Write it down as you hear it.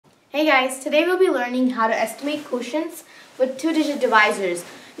Hey guys, today we'll be learning how to estimate quotients with two-digit divisors.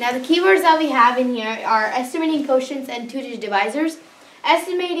 Now the keywords that we have in here are estimating quotients and two-digit divisors.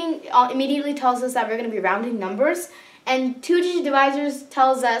 Estimating immediately tells us that we're going to be rounding numbers, and two-digit divisors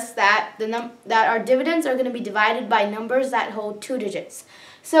tells us that our dividends are going to be divided by numbers that hold two digits.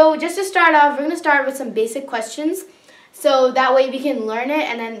 So just to start off, we're going to start with some basic questions, so that way we can learn it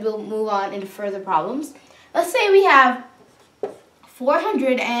and then we'll move on into further problems. Let's say we have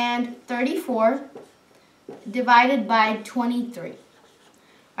 434 divided by 23.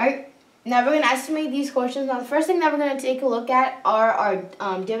 Alright, now we're going to estimate these quotients. Now the first thing that we're going to take a look at are our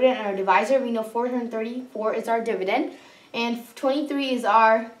dividend and our divisor. We know 434 is our dividend and 23 is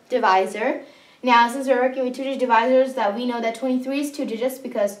our divisor. Now since we're working with two-digit divisors, that we know that 23 is two digits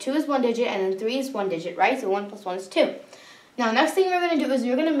because 2 is one digit and then 3 is one digit, right? So 1 plus 1 is 2. Now, next thing we're going to do is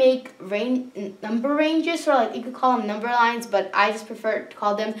we're going to make number ranges, or like you could call them number lines, but I just prefer to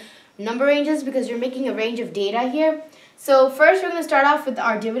call them number ranges because you're making a range of data here. So first we're going to start off with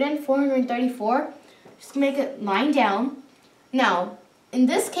our dividend, 434. Just make a line down. Now, in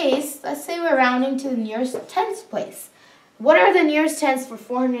this case, let's say we're rounding to the nearest tens place. What are the nearest tens for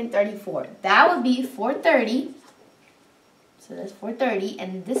 434? That would be 430. So that's 430,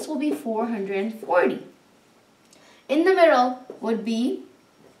 and this will be 440. In the middle would be,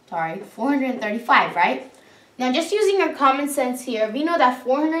 435, right? Now just using our common sense here, we know that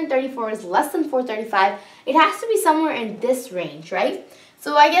 434 is less than 435. It has to be somewhere in this range, right?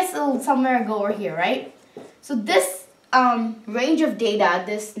 So I guess it'll somewhere go over here, right? So this range of data,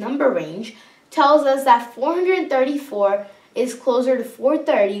 this number range, tells us that 434 is closer to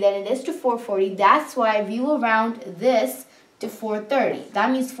 430 than it is to 440. That's why we will round this to 430.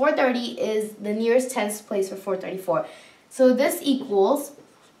 That means 430 is the nearest tens place for 434. So this equals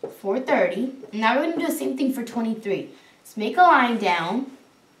 430. Now we're going to do the same thing for 23. Let's make a line down.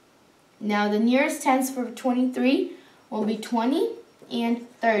 Now the nearest tens for 23 will be 20 and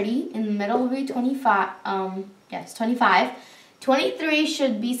 30. In the middle will be 25. Yes, 25. 23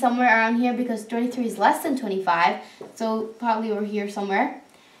 should be somewhere around here because 23 is less than 25. So probably over here somewhere.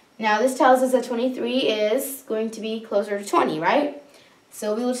 Now this tells us that 23 is going to be closer to 20, right?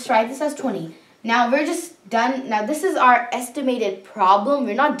 So we will just write this as 20. Now we're just done. Now this is our estimated problem.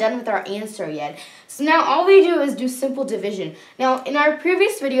 We're not done with our answer yet. So now all we do is do simple division. Now in our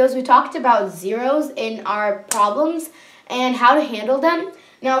previous videos we talked about zeros in our problems and how to handle them.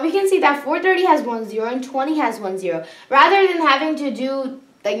 Now we can see that 430 has 1 0 and 20 has 1 0. Rather than having to do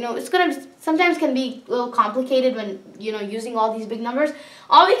it's sometimes can be a little complicated when, using all these big numbers.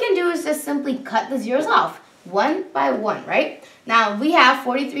 All we can do is just simply cut the zeros off, one by one, right? Now, we have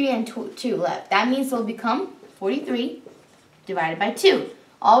 43 and 2 left. That means it'll become 43 divided by 2.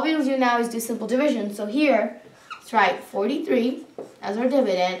 All we will do now is do simple division. So here, let's write 43 as our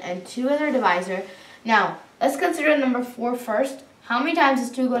dividend and 2 as our divisor. Now, let's consider number 4 first. How many times is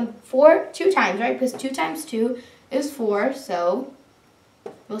 2 going? 4, 2 times, right? Because 2 times 2 is 4, so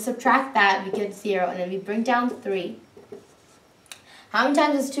we'll subtract that, we get 0, and then we bring down 3. How many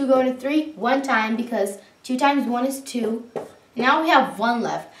times is 2 going to 3? 1 time, because 2 times 1 is 2. Now we have 1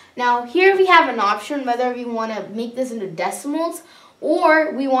 left. Now here we have an option whether we want to make this into decimals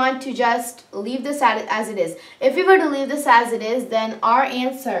or we want to just leave this as it is. If we were to leave this as it is, then our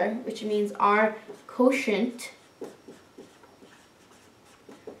answer, which means our quotient,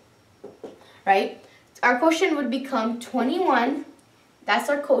 right? Our quotient would become 21. That's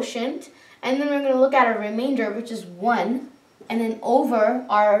our quotient, and then we're going to look at our remainder, which is 1, and then over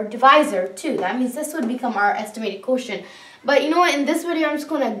our divisor, 2. That means this would become our estimated quotient. But you know what, in this video, I'm just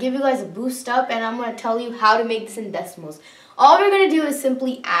going to give you guys a boost up, and I'm going to tell you how to make this in decimals. All we're going to do is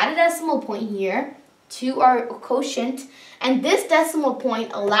simply add a decimal point here to our quotient, and this decimal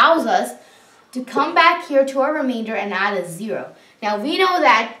point allows us to come back here to our remainder and add a 0. Now, we know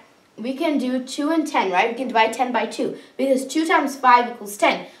that we can do 2 and 10, right? We can divide 10 by 2 because 2 times 5 equals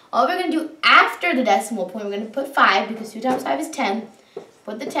 10. All we're going to do after the decimal point, we're going to put 5 because 2 times 5 is 10.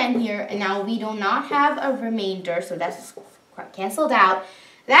 Put the 10 here, and now we do not have a remainder, so that's canceled out.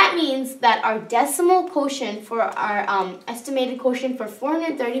 That means that our decimal quotient for our estimated quotient for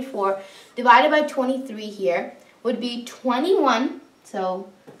 434 divided by 23 here would be 21. So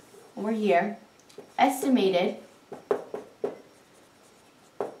over here, estimated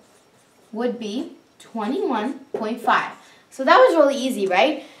would be 21.5. So that was really easy,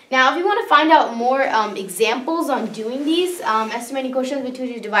 right? Now, if you want to find out more examples on doing these, estimating quotients with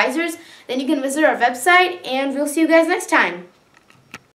two-digit divisors, then you can visit our website, and we'll see you guys next time.